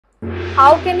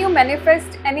How can you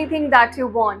manifest anything that you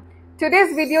want?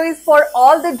 Today's video is for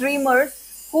all the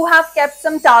dreamers who have kept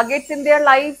some targets in their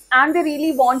lives and they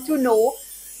really want to know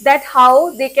that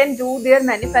how they can do their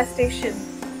manifestation.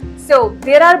 So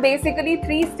there are basically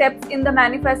 3 steps in the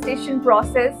manifestation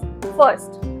process.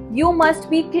 First, you must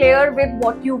be clear with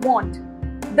what you want.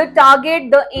 The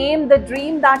target, the aim, the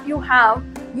dream that you have,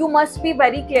 you must be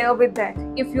very clear with that.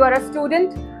 If you are a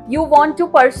student, you want to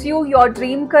pursue your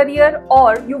dream career,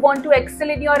 or you want to excel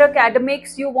in your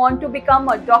academics, you want to become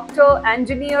a doctor,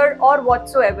 engineer, or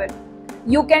whatsoever,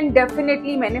 you can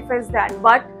definitely manifest that.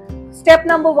 But step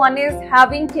number 1 is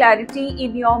having clarity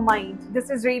in your mind. This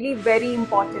is really very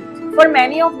important. For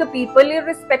many of the people,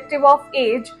 irrespective of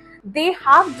age, they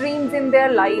have dreams in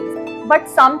their lives, but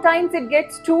sometimes it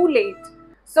gets too late.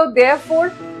 So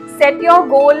therefore, set your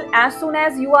goal as soon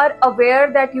as you are aware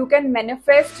that you can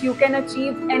manifest, you can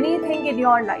achieve anything in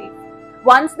your life.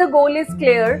 Once the goal is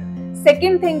clear,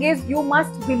 second thing is you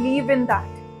must believe in that.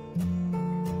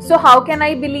 So how can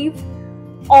I believe?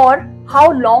 Or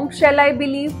how long shall I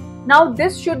believe? Now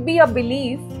this should be a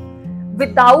belief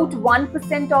without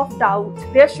 1% of doubt.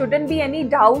 There shouldn't be any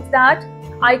doubt that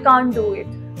I can't do it.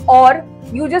 Or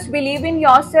you just believe in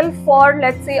yourself for,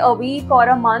 let's say, a week or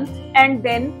a month, and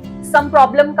then some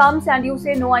problem comes and you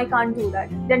say, no, I can't do that.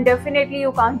 Then definitely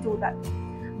you can't do that.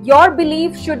 Your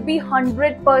belief should be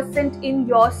 100% in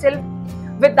yourself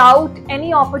without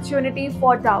any opportunity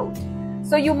for doubt.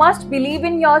 So you must believe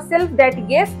in yourself that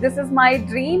yes, this is my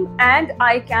dream and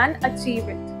I can achieve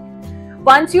it.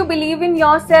 Once you believe in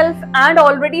yourself and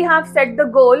already have set the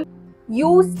goal,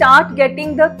 you start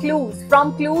getting the clues.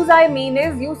 From clues I mean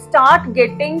is you start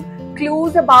getting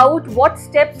clues about what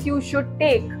steps you should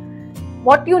take.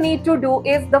 What you need to do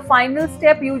is the final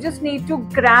step. You just need to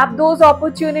grab those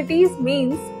opportunities.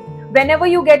 Means whenever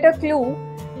you get a clue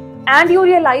and you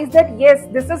realize that yes,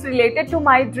 this is related to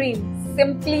my dream,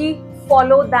 simply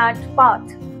follow that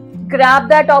path. Grab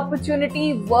that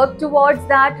opportunity, work towards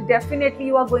that. Definitely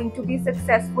you are going to be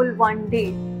successful one day.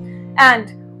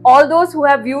 And all those who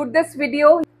have viewed this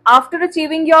video, after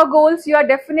achieving your goals, you are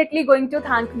definitely going to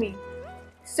thank me.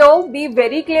 So be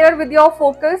very clear with your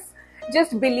focus.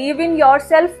 Just believe in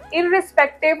yourself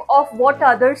irrespective of what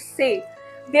others say.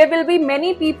 There will be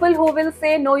many people who will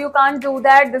say, no, you can't do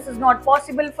that, this is not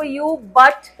possible for you,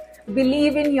 but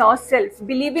believe in yourself.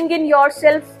 Believing in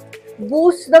yourself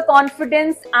boosts the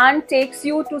confidence and takes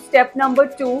you to step number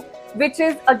 2, which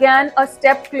is again a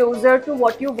step closer to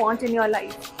what you want in your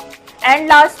life. And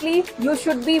lastly, you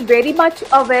should be very much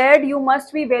aware, you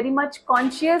must be very much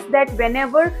conscious that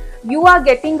whenever you are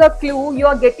getting a clue, you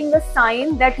are getting a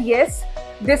sign that yes,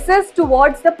 this is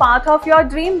towards the path of your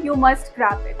dream, you must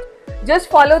grab it. Just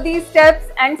follow these steps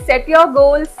and set your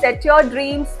goals, set your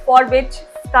dreams for which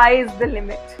sky is the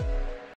limit.